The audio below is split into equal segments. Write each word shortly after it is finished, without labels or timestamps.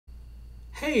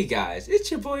Hey guys, it's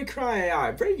your boy Cry.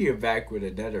 I bring you back with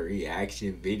another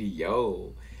reaction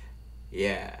video.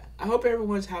 Yeah, I hope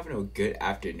everyone's having a good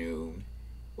afternoon,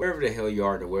 wherever the hell you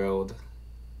are in the world.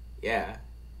 Yeah,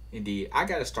 indeed. I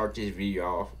gotta start this video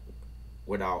off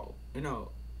without,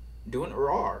 doing a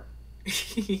roar.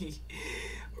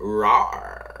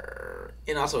 Roar.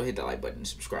 And also hit the like button,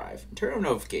 subscribe, and turn on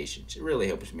notifications. It really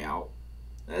helps me out.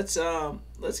 Let's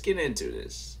get into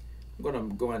this. I'm gonna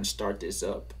go ahead and start this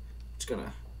up. Just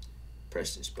gonna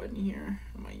press this button here.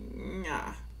 I'm like,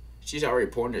 nah. She's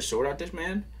already pointing her sword at this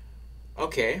man.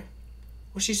 Okay,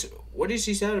 what is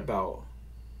she said about?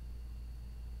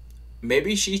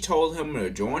 Maybe she told him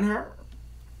to join her.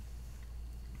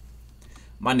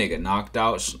 My nigga knocked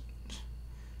out.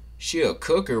 She a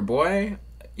cooker, boy.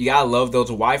 You gotta love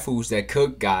those waifus that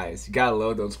cook, guys. You gotta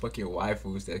love those fucking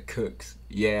waifus that cooks.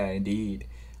 Yeah, indeed.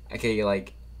 I can't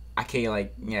like,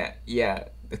 yeah,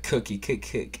 the cookie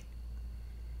cook.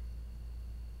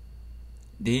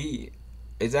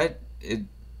 Is that it?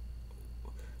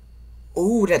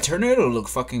 Ooh, that tornado look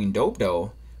fucking dope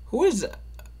though. Who is that?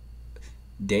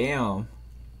 Damn.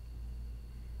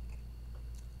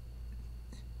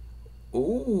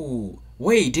 Ooh,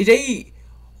 wait, did they?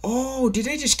 Oh, did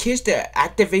they just kiss to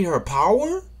activate her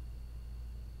power?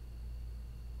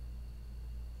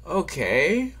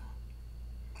 Okay.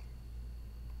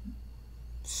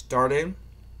 Starting.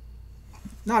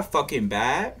 Not fucking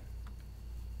bad.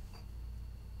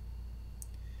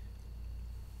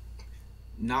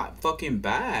 Not fucking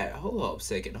bad. Hold up a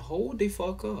second. Hold the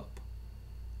fuck up.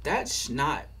 That's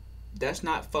not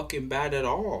fucking bad at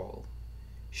all.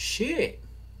 Shit.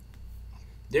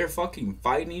 They're fucking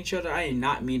fighting each other. I did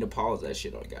not mean to pause that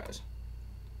shit on, guys.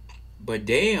 But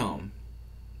damn.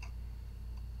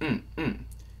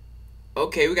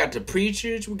 Okay, we got the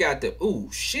preachers. We got the... Ooh,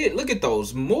 shit. Look at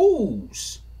those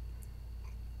moves.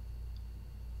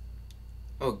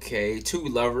 Okay, two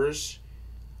lovers.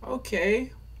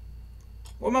 Okay.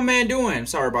 What my man doing?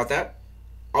 Sorry about that.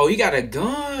 Oh, he got a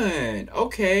gun.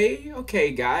 Okay.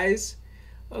 Okay, guys.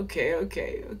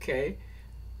 Okay.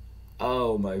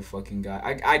 Oh my fucking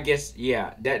god. I guess,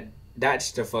 yeah,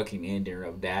 that's the fucking ending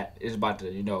of that. It's about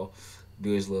to,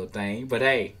 do his little thing. But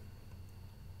hey.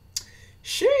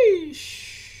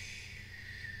 Sheesh.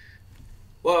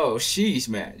 Whoa, sheesh,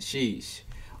 man. Sheesh.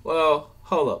 Well,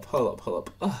 hold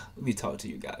up. Let me talk to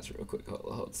you guys real quick.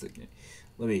 Hold a second.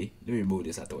 Let me move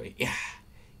this out the way. Yeah.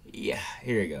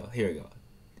 Here we go.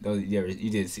 No, you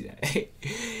didn't see that.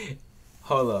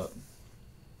 Hold up.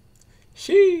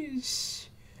 Sheesh.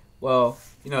 Well,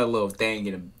 the little thing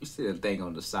you see the thing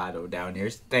on the side over down there.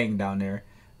 It's the thing down there.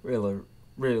 Really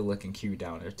looking cute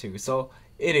down there too. So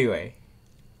anyway,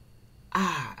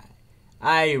 I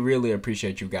really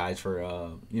appreciate you guys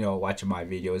for watching my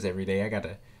videos every day. I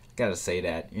gotta say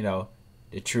that,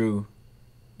 the true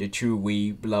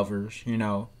weeb lovers,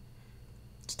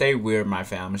 stay weird, my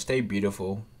family. Stay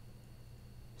beautiful.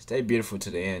 Stay beautiful to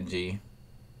the end, G.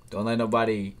 Don't let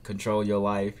nobody control your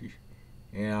life.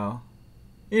 You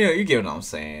get what I'm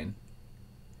saying.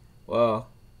 Well,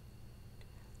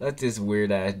 let this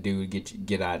weird ass dude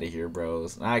get out of here,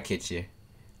 bros. I catch you.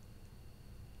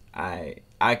 I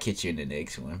catch you in the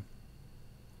next one.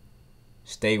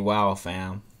 Stay wild,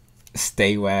 fam.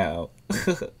 Stay wild.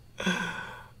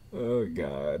 Oh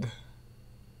God.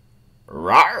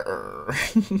 Rawr.